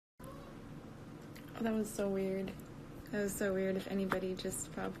That was so weird. That was so weird if anybody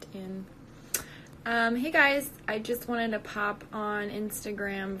just popped in. Hey guys, I just wanted to pop on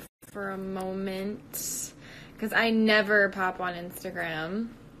Instagram for a moment because I never pop on Instagram.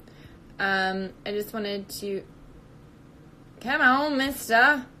 I just wanted to... Come on,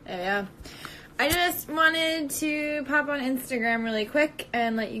 mister. Yeah. I just wanted to pop on Instagram really quick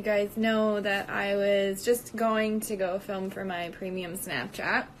and let you guys know that I was just going to go film for my premium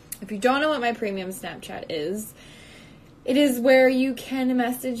Snapchat. If you don't know what my premium Snapchat is, it is where you can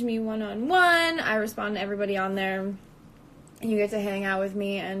message me one-on-one. I respond to everybody on there. You get to hang out with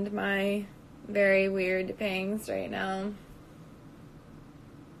me and my very weird bangs right now.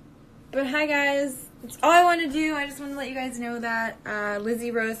 But hi guys, that's all I want to do. I just want to let you guys know that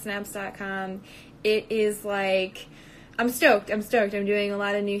elizabethrosex0.com. It is like, I'm stoked. I'm doing a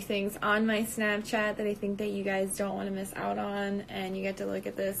lot of new things on my Snapchat that I think that you guys don't want to miss out on. And you get to look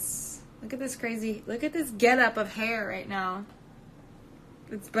at this. Look at this crazy, look at this getup of hair right now.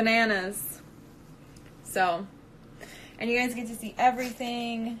 It's bananas. So, and you guys get to see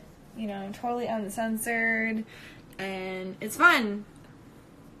everything, you know, totally uncensored. And it's fun.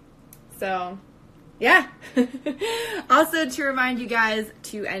 So, yeah. Also, to remind you guys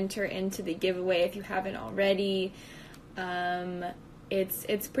to enter into the giveaway if you haven't already.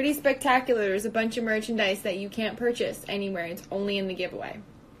 It's pretty spectacular. There's a bunch of merchandise that you can't purchase anywhere. It's only in the giveaway.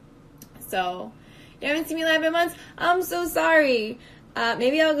 So, you haven't seen me live in months? I'm so sorry.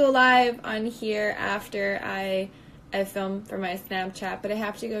 Maybe I'll go live on here after I film for my Snapchat, but I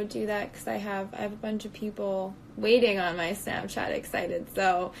have to go do that because I have a bunch of people waiting on my Snapchat excited.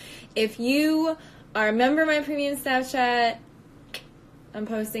 So if you are a member of my premium Snapchat, I'm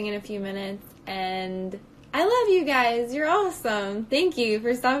posting in a few minutes, and I love you guys. You're awesome. Thank you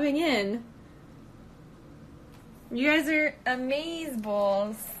for stopping in. You guys are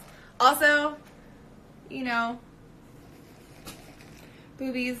amazeballs. Also, you know,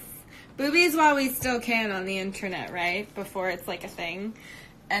 boobies while we still can on the internet, right? Before it's like a thing.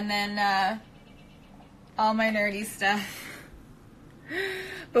 And then all my nerdy stuff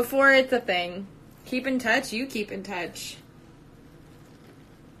before it's a thing. Keep in touch. You keep in touch.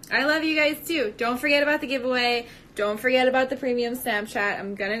 I love you guys too. Don't forget about the giveaway. Don't forget about the premium Snapchat.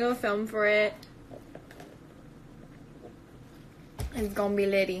 I'm gonna go film for it. It's gonna be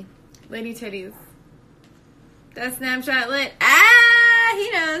litty. Litty titties. That Snapchat lit.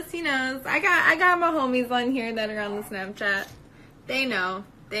 He knows. I got my homies on here that are on the Snapchat. They know.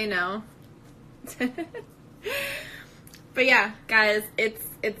 But yeah, guys,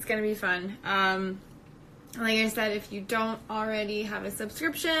 it's gonna be fun. Like I said, if you don't already have a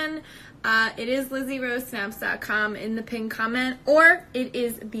subscription, it is LizzieRoseSnaps.com in the pinned comment, or it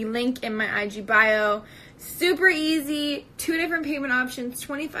is the link in my IG bio. Super easy. 2 different payment options,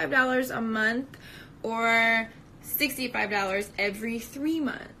 $25 a month or $65 every 3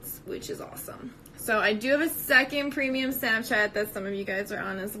 months, which is awesome. So I do have a second premium Snapchat that some of you guys are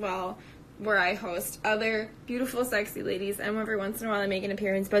on as well, where I host other beautiful, sexy ladies, and every once in a while I make an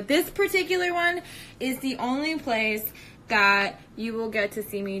appearance. But this particular one is the only place that you will get to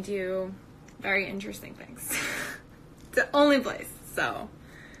see me do very interesting things. It's the only place. So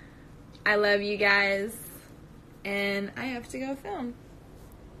I love you guys, and I have to go film.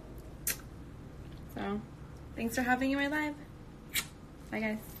 So thanks for having me in my live.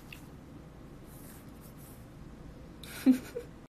 Bye, guys.